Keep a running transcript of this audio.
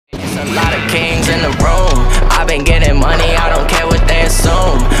a lot of kings in the room. I've been getting money, I don't care what they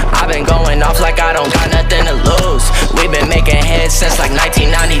assume. I've been going off like I don't got nothing to lose. We've been making hits since like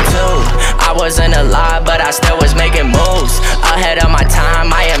 1992. I wasn't alive, but I still was making moves. Ahead of my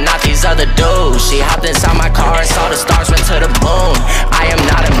time, I am not these other dudes. She hopped inside my car and saw the stars went to the moon. I am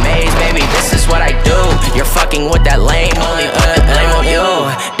not amazed, baby, this is what I do. You're fucking with that lame, only put the blame on you.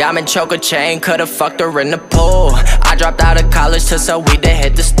 Diamond choker chain, could've fucked her in the pool. I dropped out of college to sell weed to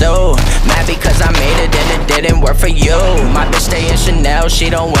hit the stool. Mad because I made it and it didn't work for you. My bitch stay in Chanel, she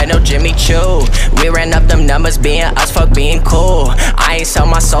don't wear no Jimmy Choo. We ran up them numbers, being us, fuck being cool. I ain't sell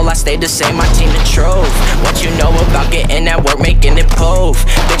my soul, I stayed the same, my team the truth. What you know about getting that work, making it proof?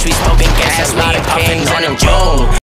 Bitch, we smoking gas, a lot of kings in the room.